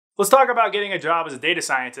Let's talk about getting a job as a data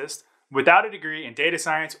scientist without a degree in data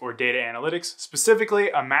science or data analytics,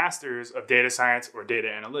 specifically a master's of data science or data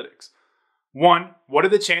analytics. One, what are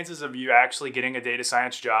the chances of you actually getting a data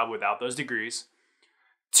science job without those degrees?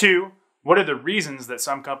 Two, what are the reasons that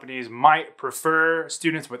some companies might prefer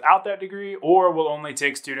students without that degree or will only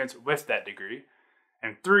take students with that degree?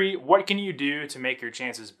 And three, what can you do to make your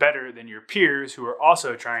chances better than your peers who are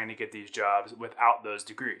also trying to get these jobs without those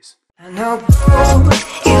degrees?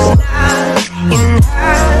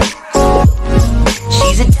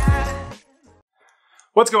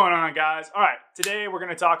 What's going on, guys? All right, today we're going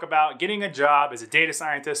to talk about getting a job as a data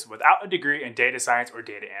scientist without a degree in data science or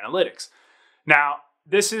data analytics. Now,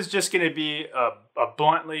 this is just going to be a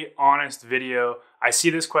bluntly honest video. I see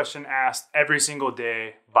this question asked every single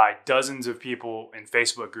day by dozens of people in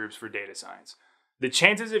Facebook groups for data science. The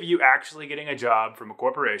chances of you actually getting a job from a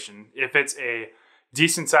corporation, if it's a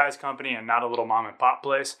decent sized company and not a little mom and pop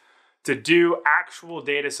place, to do actual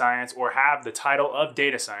data science or have the title of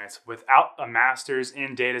data science without a master's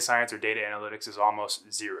in data science or data analytics is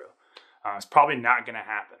almost zero. It's probably not going to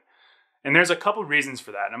happen. And there's a couple reasons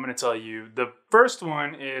for that, and I'm going to tell you. The first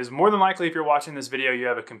one is more than likely if you're watching this video, you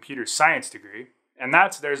have a computer science degree, and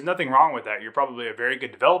there's nothing wrong with that. You're probably a very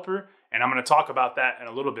good developer, and I'm going to talk about that in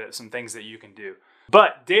a little bit, some things that you can do.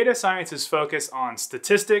 But data science is focused on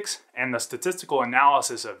statistics and the statistical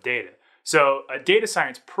analysis of data. So a data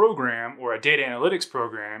science program or a data analytics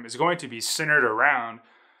program is going to be centered around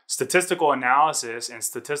statistical analysis and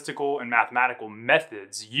statistical and mathematical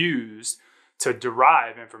methods used to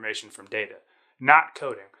derive information from data, not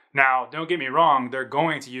coding. Now, don't get me wrong, they're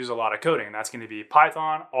going to use a lot of coding. That's going to be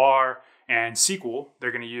Python, R, and SQL.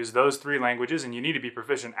 They're going to use those three languages, and you need to be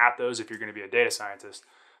proficient at those if you're going to be a data scientist.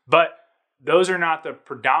 But those are not the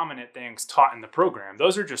predominant things taught in the program.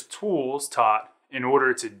 Those are just tools taught in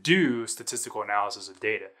order to do statistical analysis of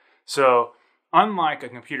data. So unlike a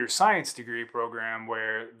computer science degree program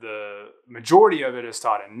where the majority of it is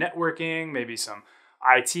taught in networking, maybe some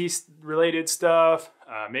IT related stuff,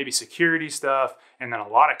 maybe security stuff, and then a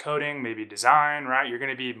lot of coding, maybe design, right? You're going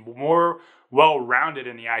to be more well-rounded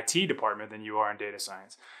in the IT department than you are in data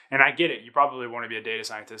science. And I get it. You probably want to be a data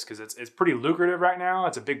scientist because it's pretty lucrative right now.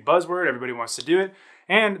 It's a big buzzword. Everybody wants to do it.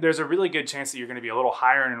 And there's a really good chance that you're going to be a little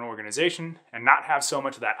higher in an organization and not have so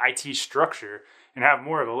much of that IT structure and have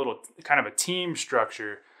more of a little kind of a team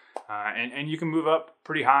structure. And you can move up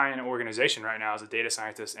pretty high in an organization right now as a data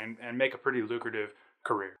scientist and make a pretty lucrative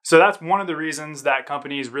career. So that's one of the reasons that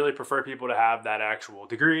companies really prefer people to have that actual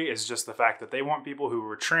degree, is just the fact that they want people who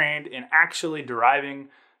were trained in actually deriving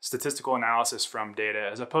statistical analysis from data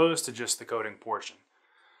as opposed to just the coding portion.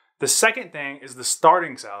 The second thing is the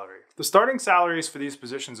starting salary. The starting salaries for these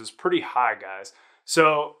positions is pretty high, guys.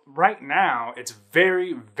 So right now, it's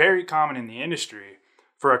very, very common in the industry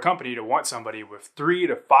for a company to want somebody with 3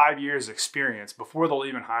 to 5 years experience before they'll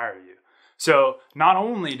even hire you. So not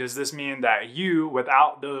only does this mean that you,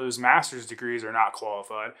 without those master's degrees, are not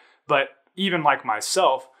qualified, but even like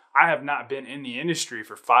myself, I have not been in the industry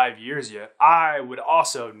for 5 years yet. I would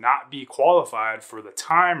also not be qualified for the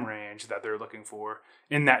time range that they're looking for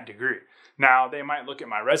in that degree. Now, they might look at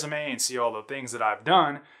my resume and see all the things that I've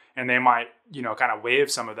done, and they might, kind of waive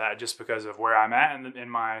some of that just because of where I'm at in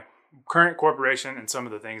my current corporation and some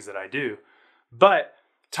of the things that I do. But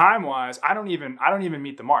time-wise, I don't even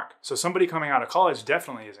meet the mark. So somebody coming out of college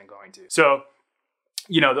definitely isn't going to. So,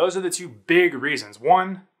 those are the two big reasons.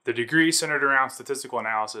 One, the degree centered around statistical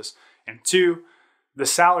analysis. And two, the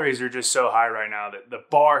salaries are just so high right now that the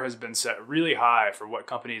bar has been set really high for what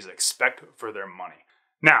companies expect for their money.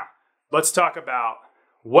 Now, let's talk about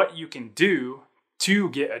what you can do to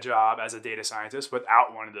get a job as a data scientist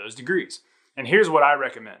without one of those degrees. And here's what I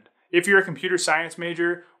recommend. If you're a computer science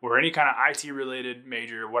major or any kind of IT related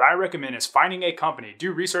major, what I recommend is finding a company,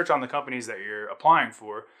 do research on the companies that you're applying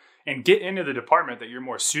for, and get into the department that you're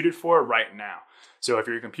more suited for right now. So if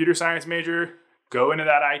you're a computer science major, go into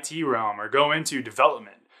that IT realm or go into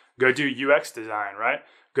development, go do UX design, right?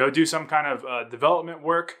 Go do some kind of development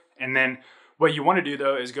work. And then what you want to do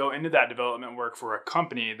though is go into that development work for a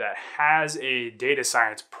company that has a data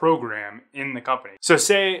science program in the company. So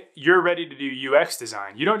say you're ready to do UX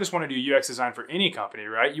design. You don't just want to do UX design for any company,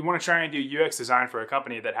 right? You want to try and do UX design for a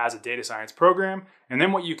company that has a data science program. And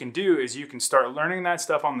then what you can do is you can start learning that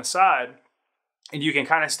stuff on the side, and you can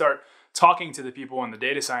kind of start talking to the people in the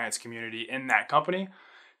data science community in that company.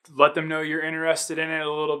 Let them know you're interested in it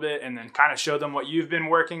a little bit, and then kind of show them what you've been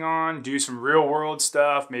working on, do some real world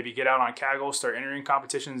stuff, maybe get out on Kaggle, start entering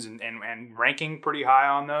competitions and ranking pretty high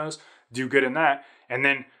on those, do good in that, and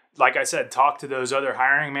then like I said, talk to those other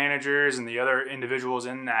hiring managers and the other individuals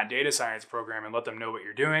in that data science program and let them know what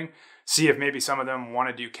you're doing. See if maybe some of them want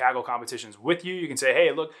to do Kaggle competitions with you. You can say,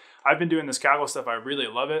 hey, look, I've been doing this Kaggle stuff. I really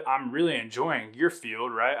love it. I'm really enjoying your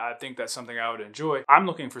field, right? I think that's something I would enjoy. I'm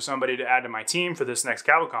looking for somebody to add to my team for this next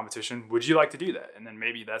Kaggle competition. Would you like to do that? And then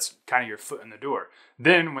maybe that's kind of your foot in the door.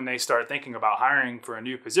 Then when they start thinking about hiring for a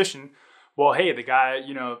new position, well, hey, the guy,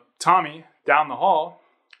 Tommy down the hall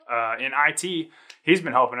in IT, he's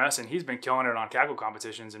been helping us and he's been killing it on Kaggle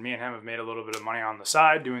competitions. And me and him have made a little bit of money on the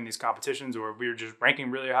side doing these competitions, or we were just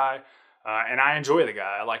ranking really high. And I enjoy the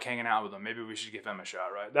guy. I like hanging out with him. Maybe we should give him a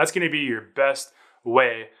shot, right? That's going to be your best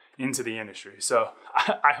way into the industry. So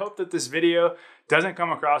I hope that this video doesn't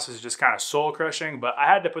come across as just kind of soul crushing, but I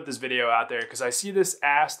had to put this video out there because I see this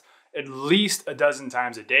asked at least a dozen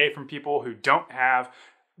times a day from people who don't have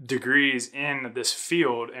degrees in this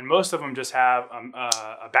field, and most of them just have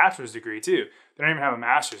a bachelor's degree too. They don't even have a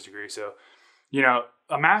master's degree. So,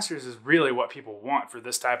 a master's is really what people want for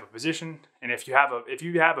this type of position. And if you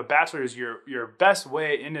have a bachelor's, your best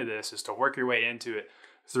way into this is to work your way into it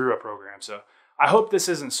through a program. So I hope this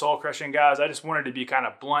isn't soul crushing, guys. I just wanted to be kind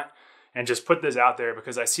of blunt and just put this out there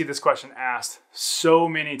because I see this question asked so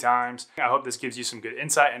many times. I hope this gives you some good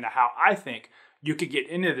insight into how I think you could get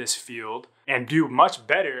into this field and do much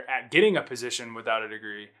better at getting a position without a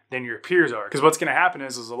degree than your peers are. Because what's going to happen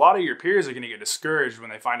is a lot of your peers are going to get discouraged when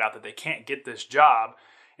they find out that they can't get this job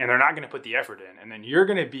and they're not going to put the effort in. And then you're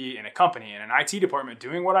going to be in a company, in an IT department,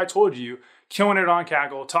 doing what I told you, killing it on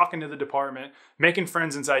Kaggle, talking to the department, making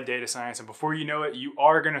friends inside data science. And before you know it, you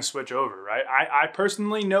are going to switch over, right? I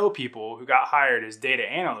personally know people who got hired as data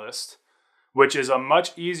analysts, which is a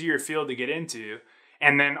much easier field to get into,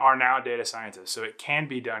 and then are now data scientists. So it can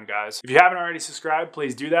be done, guys. If you haven't already subscribed,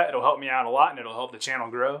 please do that. It'll help me out a lot and it'll help the channel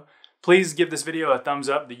grow. Please give this video a thumbs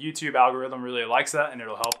up. The YouTube algorithm really likes that and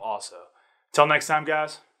it'll help also. Till next time,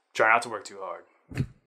 guys, try not to work too hard.